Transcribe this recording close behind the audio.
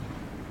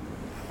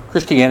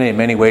Christianity in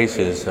many ways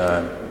is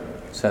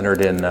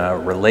centered in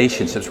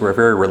relationships. We're a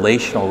very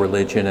relational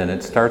religion, and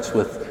it starts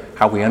with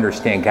how we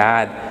understand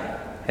God.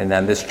 And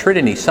on this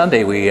Trinity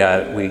Sunday,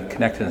 we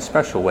connect in a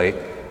special way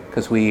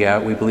because we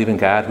believe in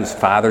God, who's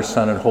Father,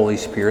 Son, and Holy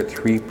Spirit,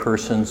 three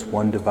persons,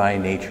 one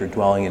divine nature,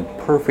 dwelling in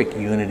perfect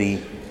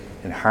unity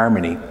and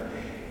harmony.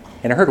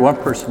 And I heard one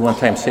person one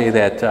time say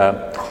that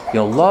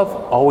love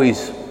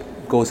always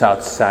goes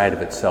outside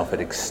of itself; it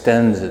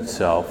extends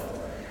itself.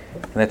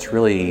 And that's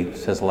really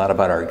says a lot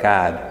about our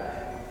God,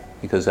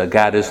 because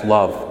God is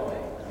love.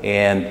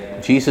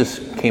 And Jesus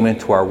came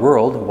into our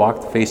world,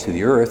 walked the face of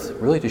the earth,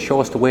 really to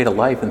show us the way to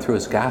life. And through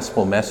his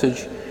gospel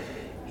message,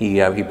 he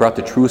brought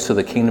the truths of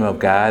the kingdom of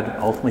God,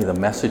 ultimately the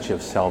message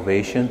of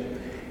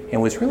salvation, and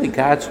was really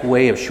God's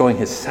way of showing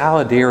his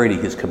solidarity,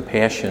 his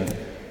compassion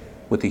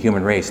with the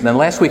human race. And then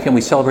last weekend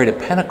we celebrated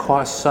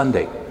Pentecost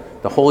Sunday,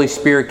 the Holy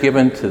Spirit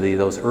given to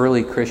those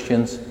early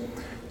Christians,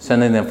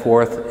 sending them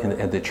forth,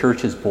 and the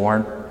church is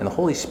born, and the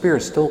Holy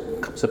Spirit still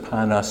comes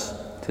upon us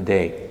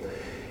today.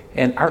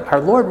 And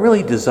our Lord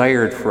really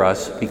desired for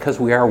us, because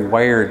we are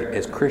wired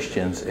as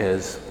Christians,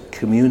 as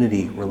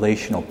community,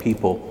 relational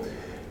people,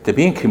 to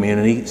be in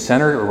community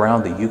centered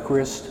around the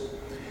Eucharist.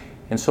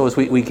 And so as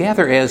we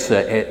gather as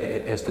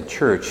the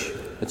church,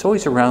 it's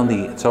always around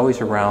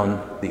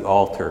the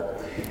altar.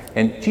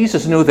 And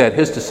Jesus knew that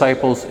his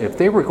disciples, if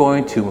they were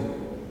going to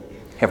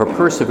have a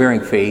persevering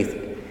faith,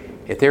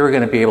 if they were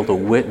going to be able to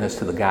witness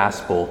to the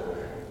gospel,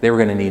 they were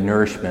going to need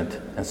nourishment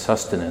and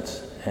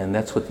sustenance. And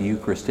that's what the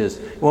Eucharist is.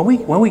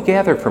 When we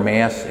gather for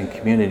Mass in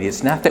community,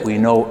 it's not that we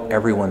know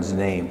everyone's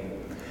name,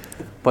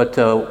 but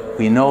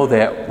we know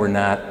that we're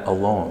not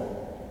alone.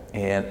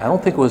 And I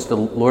don't think it was the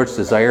Lord's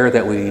desire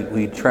that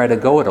we try to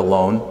go it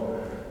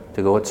alone,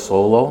 to go it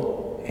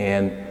solo.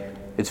 And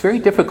it's very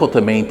difficult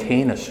to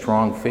maintain a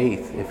strong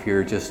faith if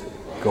you're just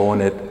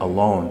going it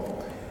alone.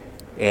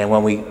 And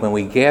when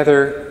we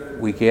gather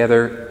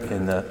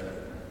and the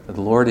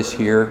Lord is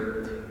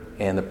here,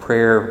 and the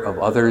prayer of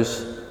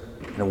others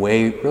in a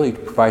way really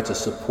provides us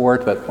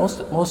support, but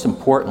most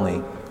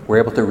importantly, we're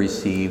able to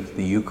receive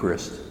the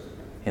Eucharist,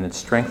 and it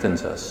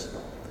strengthens us.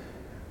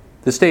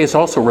 This day is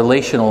also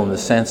relational in the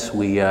sense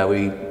we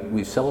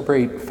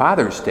celebrate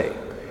Father's Day.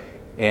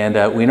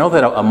 And we know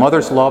that a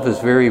mother's love is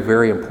very,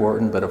 very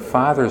important, but a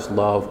father's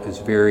love is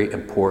very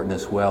important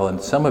as well. And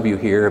some of you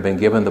here have been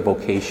given the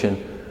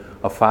vocation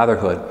of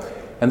fatherhood.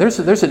 And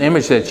there's an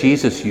image that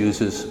Jesus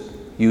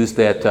used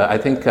that I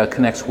think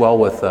connects well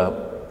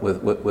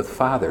with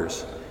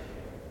fathers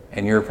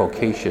and your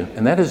vocation,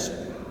 and that is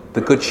the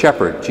Good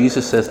Shepherd.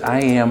 Jesus says,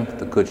 "I am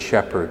the Good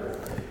Shepherd,"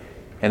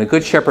 and the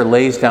Good Shepherd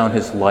lays down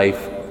his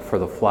life for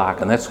the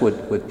flock, and that's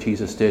what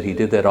Jesus did. He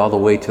did that all the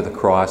way to the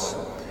cross.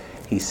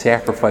 He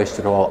sacrificed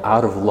it all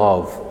out of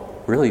love,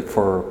 really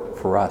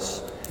for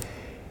us.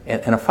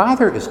 And a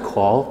father is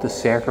called to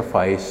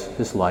sacrifice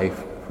his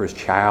life for his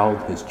child,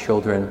 his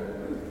children,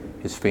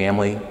 his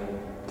family,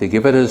 to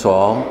give it his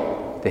all,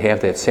 to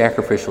have that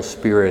sacrificial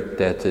spirit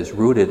that is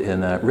rooted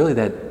in really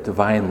that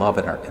divine love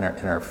in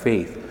our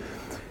faith.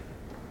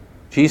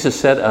 Jesus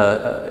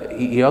said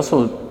he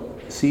also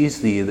sees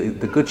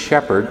the Good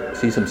Shepherd,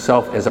 sees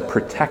himself as a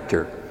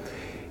protector,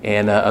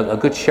 and a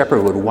Good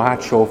Shepherd would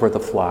watch over the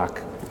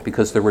flock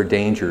because there were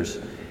dangers.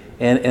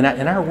 And in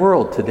our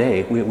world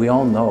today, we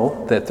all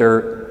know that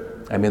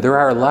there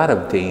are a lot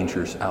of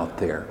dangers out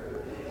there.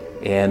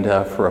 And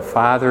for a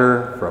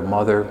father, for a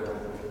mother,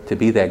 to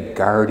be that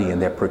guardian,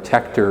 that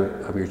protector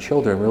of your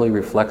children really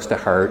reflects the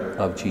heart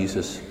of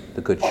Jesus,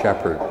 the Good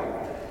Shepherd.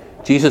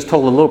 Jesus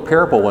told a little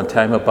parable one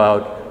time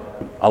about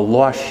a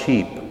lost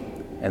sheep,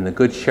 and the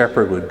Good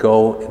Shepherd would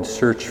go and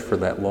search for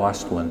that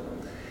lost one.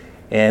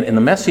 And in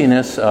the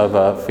messiness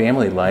of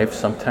family life,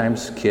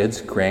 sometimes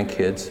kids,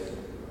 grandkids,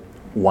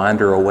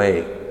 wander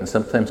away, and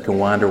sometimes can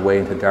wander away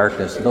into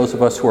darkness. And those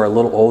of us who are a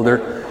little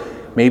older,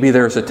 maybe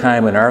there's a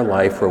time in our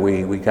life where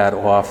we got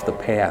off the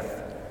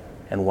path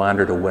and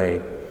wandered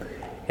away.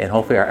 And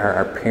hopefully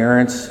our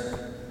parents,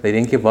 they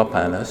didn't give up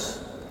on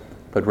us,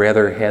 but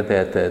rather had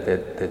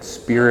that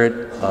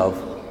spirit of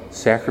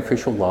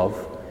sacrificial love,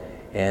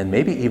 and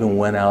maybe even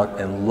went out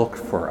and looked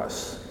for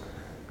us.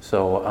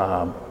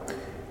 So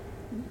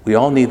we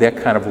all need that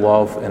kind of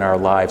love in our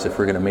lives if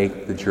we're going to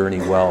make the journey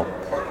well.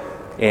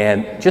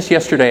 And just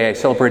yesterday I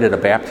celebrated a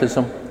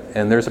baptism,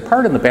 and there's a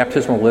part in the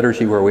baptismal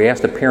liturgy where we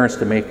ask the parents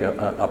to make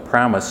a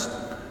promise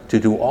to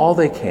do all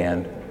they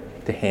can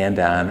to hand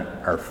on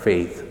our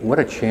faith. What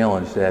a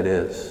challenge that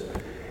is.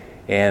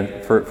 And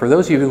for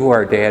those of you who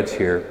are dads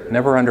here,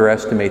 never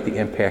underestimate the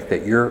impact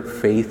that your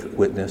faith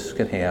witness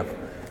can have.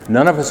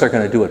 None of us are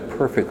going to do it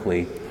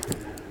perfectly,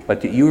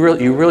 but you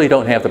really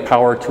don't have the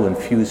power to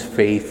infuse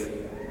faith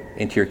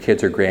into your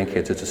kids or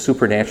grandkids. It's a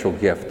supernatural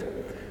gift.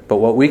 But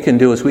what we can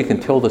do is we can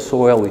till the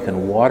soil, we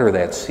can water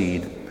that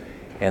seed,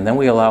 and then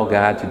we allow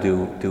God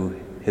to do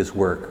his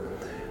work.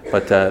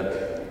 But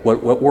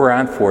what we're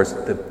on for is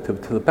to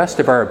the best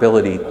of our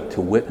ability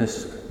to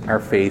witness our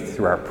faith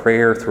through our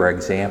prayer, through our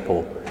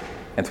example,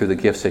 and through the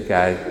gifts that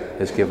God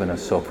has given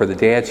us. So for the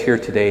dads here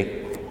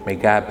today, may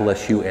God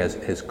bless you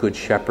as good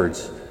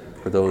shepherds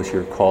for those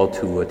you're called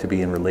to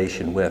be in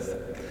relation with.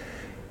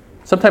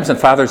 Sometimes on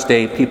Father's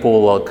Day,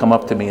 people will come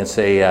up to me and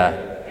say,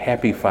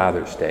 Happy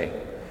Father's Day.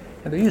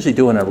 And they're usually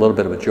doing it in a little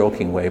bit of a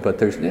joking way, but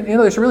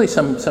there's really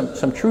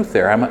some truth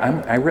there.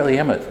 I really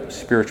am a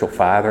spiritual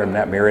father. I'm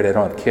not married, I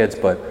don't have kids,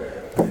 but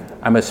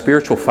I'm a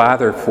spiritual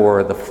father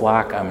for the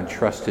flock I'm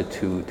entrusted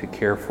to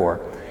care for.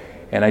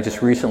 And I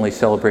just recently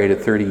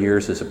celebrated 30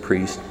 years as a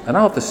priest. And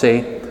I'll have to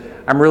say,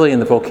 I'm really in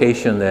the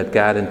vocation that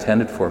God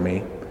intended for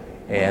me.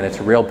 And it's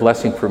a real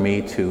blessing for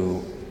me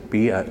to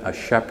be a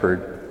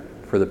shepherd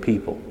for the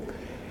people.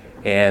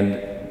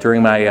 And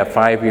during my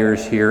 5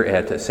 years here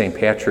at St.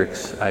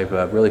 Patrick's, I've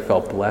really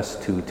felt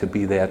blessed to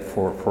be that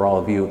for all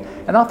of you.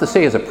 And I'll have to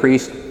say, as a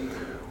priest,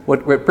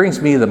 what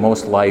brings me the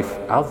most life,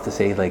 I'll have to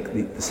say, like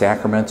the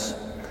sacraments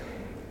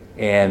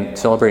and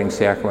celebrating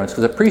sacraments,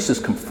 because a priest is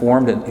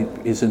conformed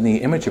and is in the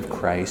image of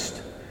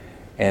Christ,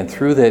 and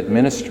through that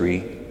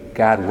ministry,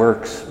 God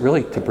works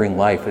really to bring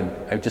life. And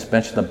I just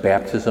mentioned the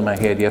baptism I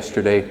had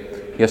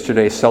yesterday.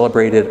 Yesterday I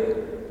celebrated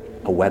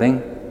a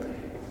wedding.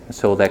 And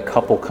so that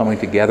couple coming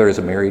together as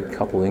a married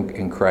couple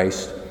in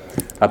Christ,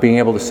 being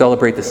able to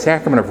celebrate the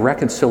sacrament of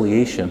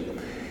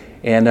reconciliation.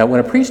 And when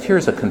a priest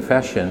hears a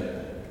confession,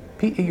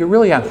 you're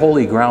really on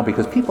holy ground,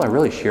 because people are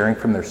really sharing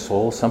from their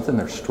soul something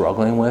they're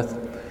struggling with.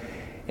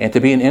 And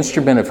to be an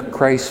instrument of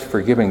Christ's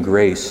forgiving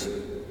grace,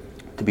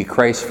 to be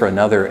Christ for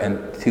another,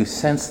 and to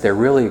sense they're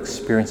really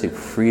experiencing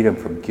freedom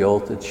from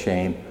guilt and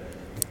shame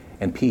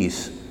and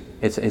peace,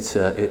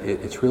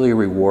 it's really a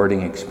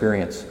rewarding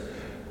experience.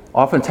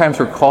 Oftentimes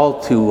we're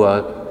called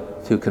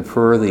to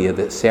confer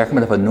the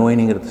sacrament of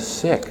anointing of the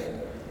sick,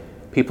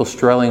 people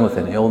struggling with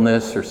an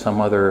illness or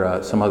some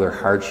other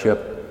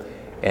hardship,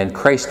 and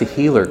Christ the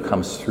healer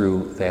comes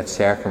through that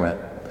sacrament.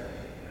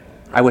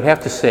 I would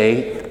have to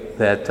say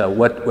that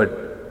what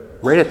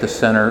right at the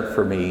center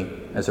for me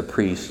as a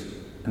priest,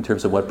 in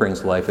terms of what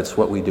brings life, it's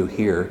what we do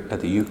here at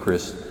the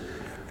Eucharist.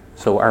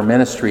 So our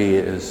ministry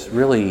is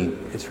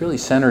really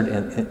centered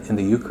in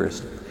the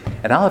Eucharist.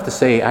 And I'll have to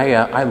say,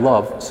 I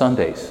love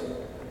Sundays.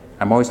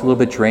 I'm always a little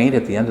bit drained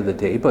at the end of the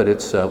day, but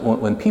it's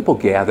when people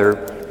gather,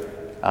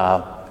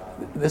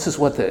 this is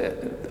what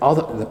all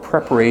the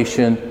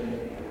preparation,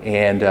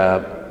 and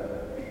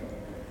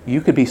you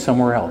could be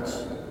somewhere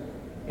else.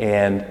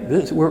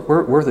 And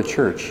we're the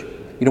church.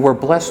 We're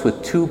blessed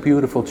with two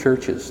beautiful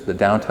churches, the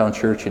downtown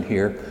church and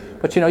here.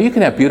 But you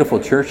can have beautiful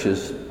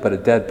churches, but a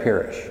dead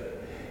parish.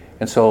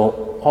 And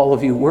so all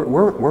of you,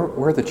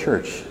 we're the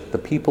church, the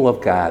people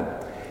of God.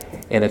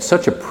 And it's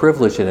such a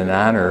privilege and an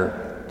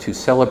honor to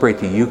celebrate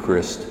the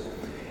Eucharist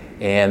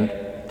and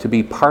to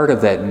be part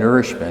of that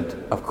nourishment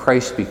of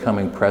Christ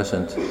becoming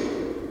present,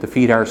 to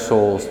feed our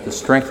souls, to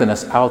strengthen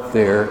us out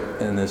there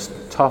in this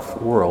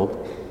tough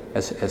world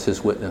as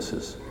His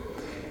witnesses.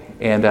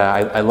 And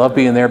I love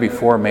being there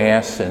before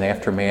Mass and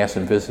after Mass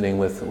and visiting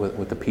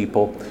with the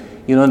people.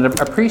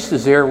 A priest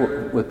is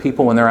there with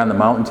people when they're on the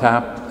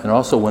mountaintop, and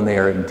also when they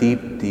are in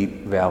deep,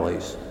 deep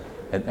valleys,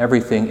 and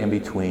everything in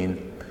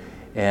between,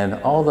 and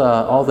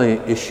all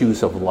the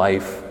issues of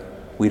life.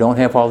 We don't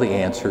have all the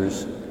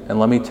answers, and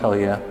let me tell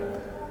you,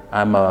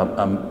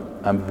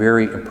 I'm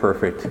very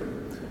imperfect.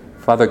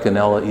 Father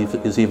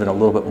Ganella is even a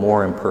little bit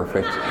more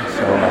imperfect.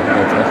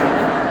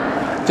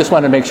 So just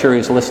wanted to make sure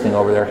he's listening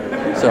over there.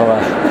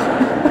 So.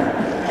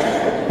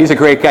 He's a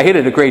great guy. He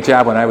did a great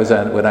job when I was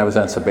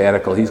on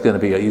sabbatical. He's going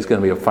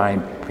to be a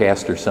fine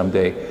pastor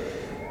someday.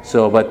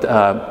 So, but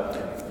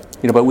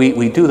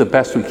we do the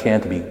best we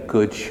can to be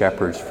good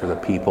shepherds for the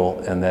people,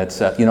 and that's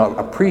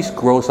a priest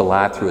grows a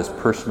lot through his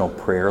personal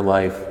prayer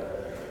life,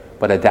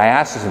 but a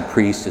diocesan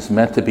priest is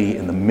meant to be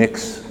in the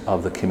mix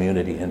of the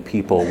community and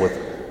people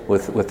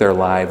with their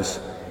lives,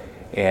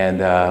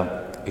 and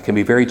it can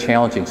be very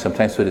challenging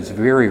sometimes, but it's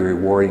very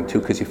rewarding too,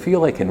 because you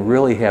feel like it can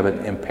really have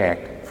an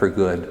impact for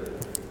good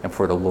and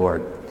for the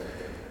Lord.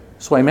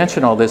 So I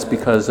mention all this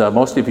because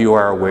most of you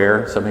are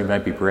aware, some of you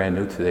might be brand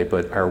new today,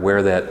 but are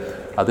aware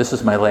that this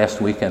is my last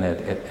weekend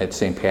at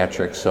St.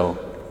 Patrick's. So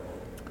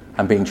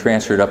I'm being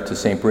transferred up to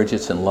St.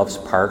 Bridget's in Loves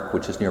Park,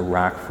 which is near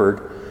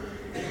Rockford.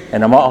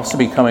 And I'm also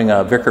becoming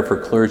a vicar for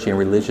clergy and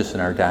religious in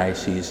our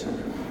diocese.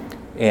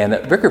 And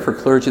vicar for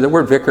clergy, the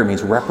word vicar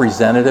means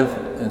representative,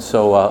 and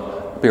so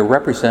I'll be a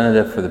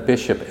representative for the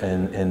bishop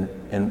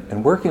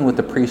and working with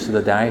the priests of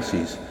the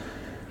diocese.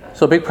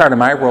 So a big part of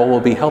my role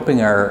will be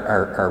helping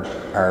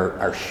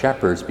our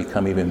shepherds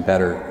become even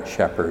better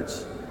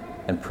shepherds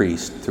and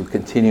priests through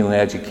continuing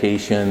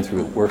education,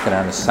 through working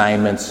on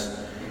assignments,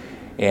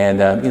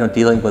 and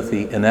dealing with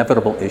the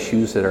inevitable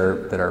issues that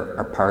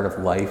are part of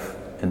life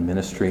and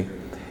ministry.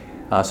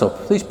 So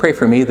please pray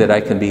for me that I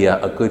can be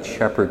a good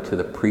shepherd to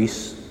the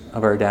priests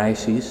of our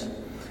diocese,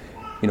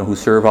 who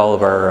serve all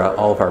of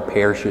our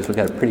parishes. We've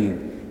got a pretty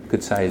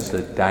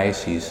good-sized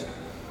diocese.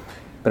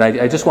 But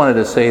I just wanted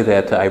to say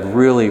that I've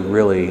really,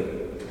 really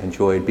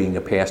enjoyed being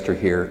a pastor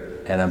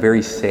here, and I'm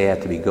very sad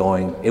to be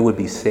going. It would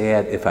be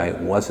sad if I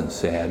wasn't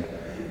sad,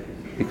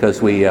 because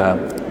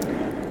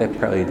that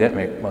probably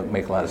didn't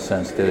make a lot of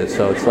sense, did it?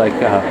 So it's like,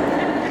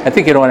 I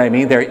think you know what I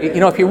mean there.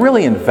 If you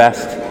really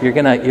invest, you're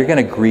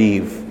gonna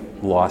grieve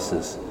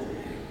losses.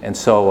 And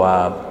so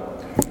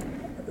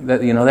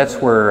that's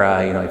where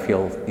I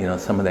feel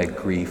some of that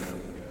grief.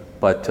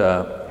 But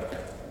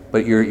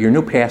your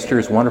new pastor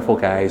is a wonderful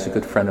guy. He's a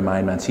good friend of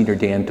mine, Monsignor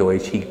Dan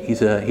Deutsch.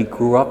 He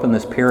grew up in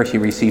this parish. He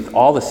received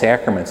all the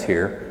sacraments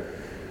here.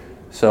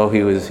 So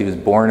he was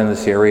born in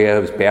this area.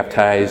 He was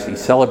baptized. He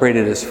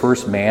celebrated his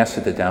first Mass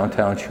at the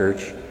downtown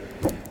church.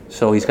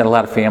 So he's got a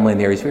lot of family in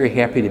there. He's very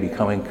happy to be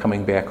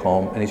coming back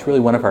home, and he's really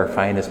one of our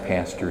finest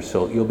pastors.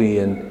 So you'll be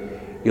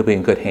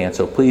in good hands.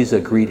 So please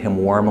greet him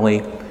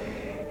warmly,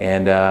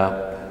 and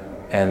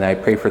I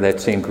pray for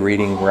that same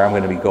greeting where I'm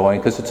going to be going,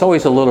 because it's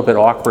always a little bit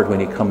awkward when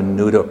you come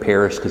new to a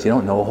parish because you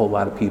don't know a whole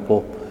lot of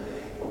people,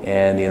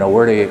 and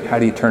how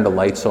do you turn the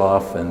lights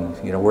off, and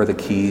where are the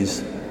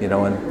keys, and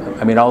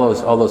I mean all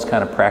those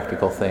kind of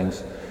practical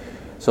things.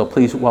 So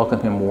please welcome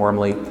him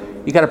warmly.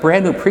 You got a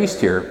brand new priest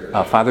here,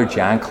 Father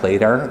John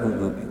Cladar,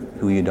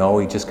 who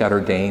he just got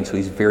ordained, so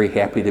he's very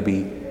happy to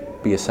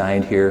be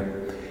assigned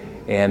here.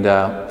 And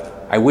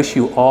I wish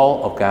you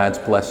all of God's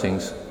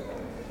blessings,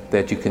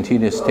 that you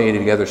continue to stay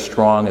together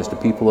strong as the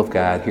people of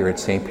God here at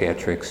St.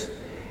 Patrick's.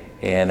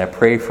 And I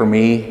pray for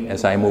me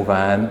as I move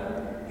on.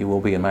 You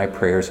will be in my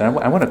prayers. And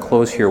I want to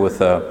close here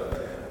with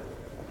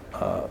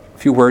a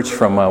few words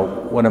from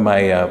one of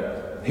my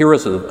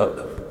heroes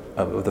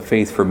of the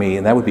faith for me,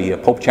 and that would be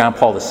Pope John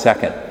Paul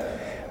II,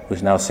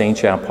 who's now St.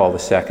 John Paul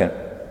II.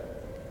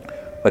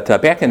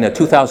 But back in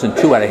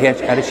 2002, I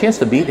had a chance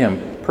to meet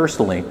him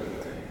personally,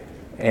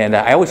 and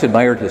I always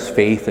admired his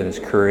faith and his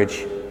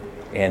courage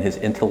and his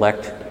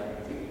intellect.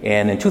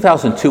 And in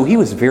 2002, he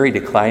was very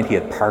declined. He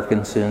had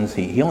Parkinson's.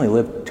 He only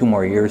lived 2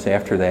 more years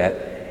after that,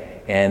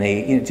 and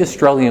he just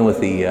struggling with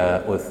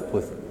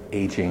with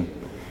aging.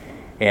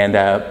 And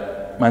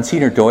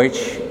Monsignor Deutsch,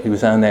 he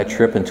was on that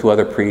trip, and 2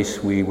 other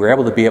priests. We were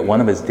able to be at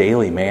one of his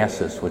daily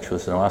masses, which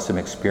was an awesome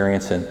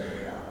experience. And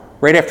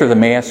right after the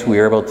Mass, we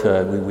were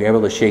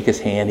able to shake his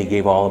hand. He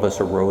gave all of us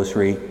a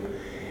rosary.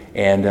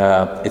 And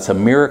it's a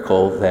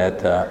miracle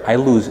that I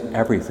lose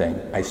everything.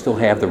 I still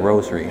have the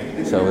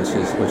rosary, so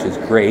which is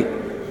great.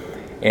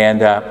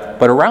 And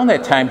but around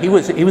that time, he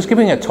was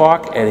giving a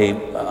talk at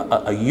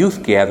a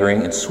youth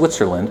gathering in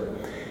Switzerland,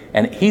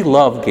 and he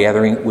loved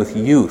gathering with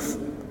youth.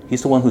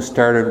 He's the one who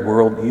started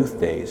World Youth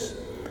Days,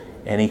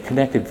 and he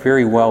connected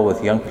very well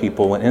with young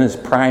people. And in his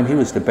prime, he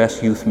was the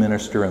best youth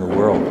minister in the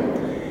world.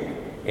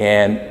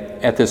 And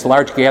at this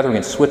large gathering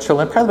in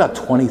Switzerland, probably about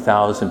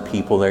 20,000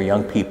 people there,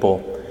 young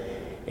people.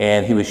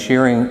 And he was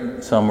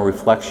sharing some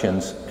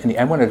reflections, and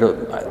I wanted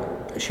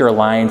to share a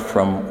line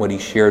from what he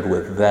shared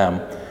with them,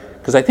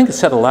 because I think it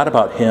said a lot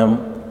about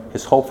him,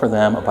 his hope for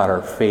them, about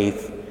our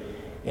faith,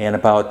 and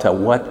about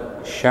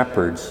what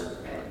shepherds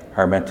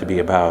are meant to be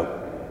about.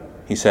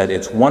 He said,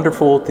 "It's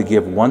wonderful to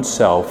give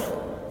oneself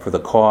for the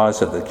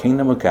cause of the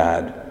kingdom of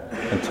God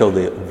until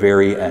the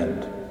very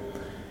end."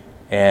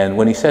 And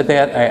when he said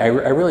that, I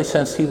really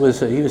sensed he was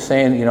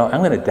saying, I'm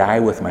going to die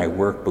with my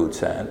work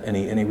boots on, and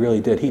he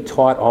really did. He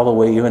taught all the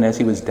way, even as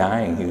he was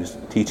dying. He was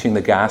teaching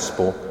the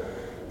gospel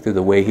through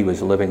the way he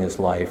was living his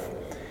life.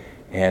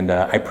 And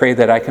I pray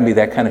that I can be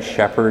that kind of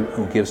shepherd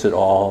who gives it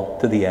all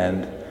to the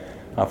end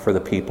for the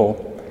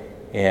people,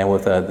 and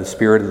with the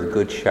spirit of the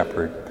good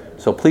shepherd.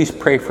 So please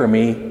pray for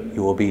me.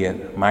 You will be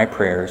in my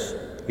prayers.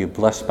 You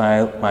bless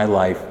my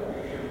life,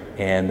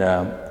 and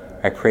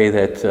I pray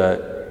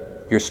that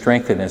you're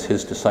strengthened as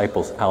his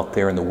disciples out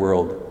there in the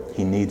world.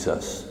 He needs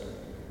us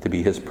to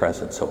be his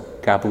presence. So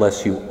God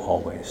bless you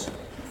always.